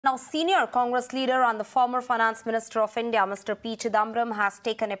Now, senior Congress leader and the former Finance Minister of India, Mr. P. Chidambaram, has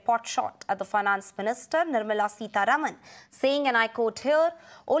taken a pot shot at the Finance Minister, Nirmala Sitharaman, saying, and I quote here,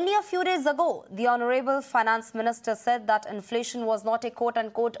 only a few days ago, the Honorable Finance Minister said that inflation was not a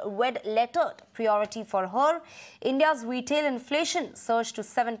quote-unquote red-lettered priority for her. India's retail inflation surged to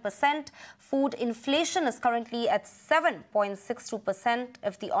 7%. Food inflation is currently at 7.62%.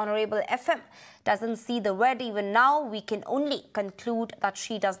 If the Honorable FM doesn't see the red even now, we can only conclude that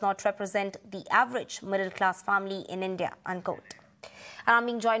she does not represent the average middle-class family in India, unquote. And I'm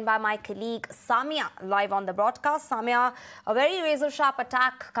being joined by my colleague Samia live on the broadcast. Samia, a very razor-sharp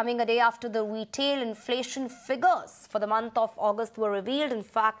attack coming a day after the retail inflation figures for the month of August were revealed. In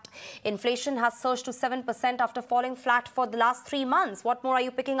fact, inflation has surged to 7% after falling flat for the last 3 months. What more are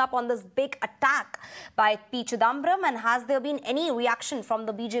you picking up on this big attack by P. Chidambaram, and has there been any reaction from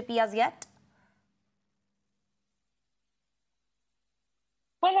the BJP as yet?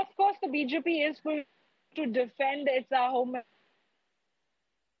 Well, of course, the BJP is going to defend its home,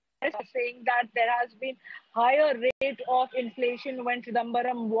 saying that there has been higher rate of inflation when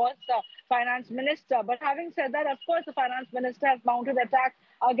Chidambaram was finance minister. But having said that, of course, the finance minister has mounted attack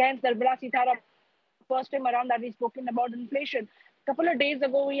against Nirmala Sitharaman. First time around that we've spoken about inflation. A couple of days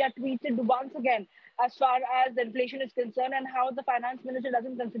ago, we had tweeted once again as far as the inflation is concerned and how the finance minister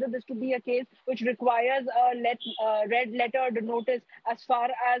doesn't consider this to be a case which requires a red-lettered notice as far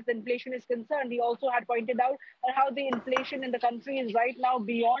as the inflation is concerned. He also had pointed out how the inflation in the country is right now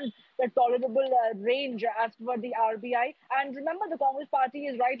beyond the tolerable range as per the RBI. And remember, the Congress party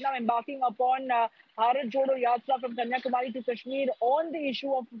is right now embarking upon Bharat Jodo Yatra from Kanyakumari to Kashmir on the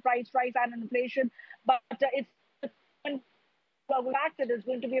issue of price rise and inflation. But it's fact it is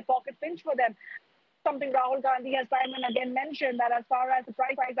going to be a pocket pinch for them. Something Rahul Gandhi has time and again mentioned, that as far as the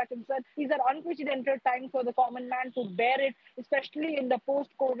price hikes are concerned, these are unprecedented times for the common man to bear it, especially in the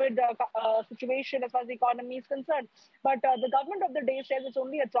post-COVID situation as far as the economy is concerned. But the government of the day says it's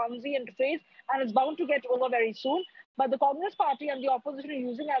only a transient phase and it's bound to get over very soon. But the Congress party and the opposition are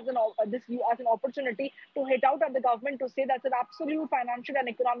using as an opportunity to hit out at the government to say that's an absolute financial and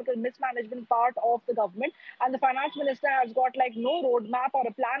economical mismanagement part of the government. And the finance minister has got like no roadmap or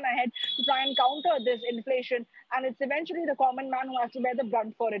a plan ahead to try and counter this inflation. And it's eventually the common man who has to bear the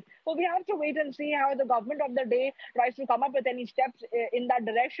brunt for it. So we have to wait and see how the government of the day tries to come up with any steps in that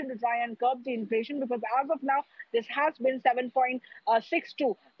direction to try and curb the inflation. Because as of now, this has been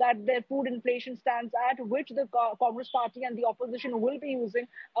 7.62 that the food inflation stands at, which the Congress party and the opposition will be using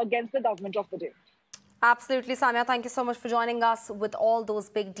against the government of the day. Absolutely, Samia. Thank you so much for joining us with all those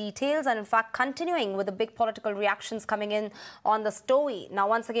big details. And in fact, continuing with the big political reactions coming in on the story. Now,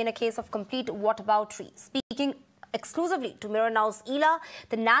 once again, a case of complete whataboutery. Speaking exclusively to Mirror Now's Ela,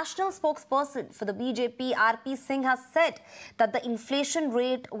 the national spokesperson for the BJP, R.P. Singh, has said that the inflation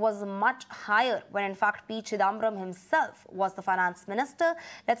rate was much higher when in fact P. Chidambaram himself was the finance minister.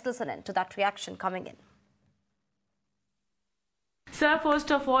 Let's listen in to that reaction coming in. Sir,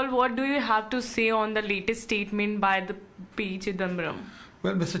 first of all, what do you have to say on the latest statement by the P. Chidambaram?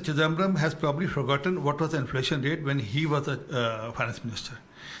 Well, Mr. Chidambaram has probably forgotten what was the inflation rate when he was a finance minister.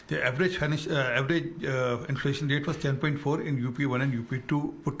 The average inflation rate was 10.4 in UP1 and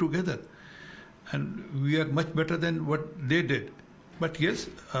UP2 put together. And we are much better than what they did. But yes,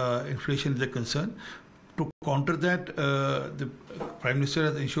 inflation is a concern. To counter that, the Prime Minister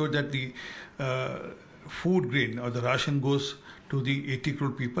has ensured that the food grain or the ration goes to the 80 crore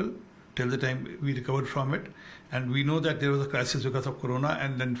people till the time we recovered from it. And we know that there was a crisis because of Corona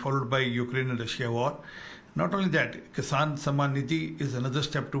and then followed by Ukraine and Russia war. Not only that, Kisan Samman Nidhi is another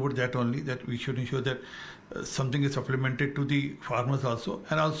step toward that only, that we should ensure that something is supplemented to the farmers also.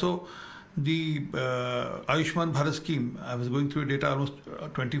 And also the Ayushman Bharat scheme, I was going through data, almost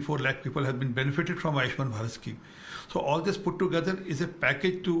 24 lakh people have been benefited from Ayushman Bharat scheme. So all this put together is a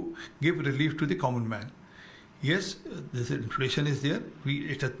package to give relief to the common man. Yes, this inflation is there,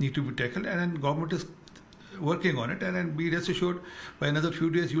 it needs to be tackled, and then government is working on it, and be rest assured by another few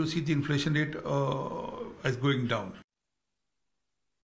days you will see the inflation rate as going down.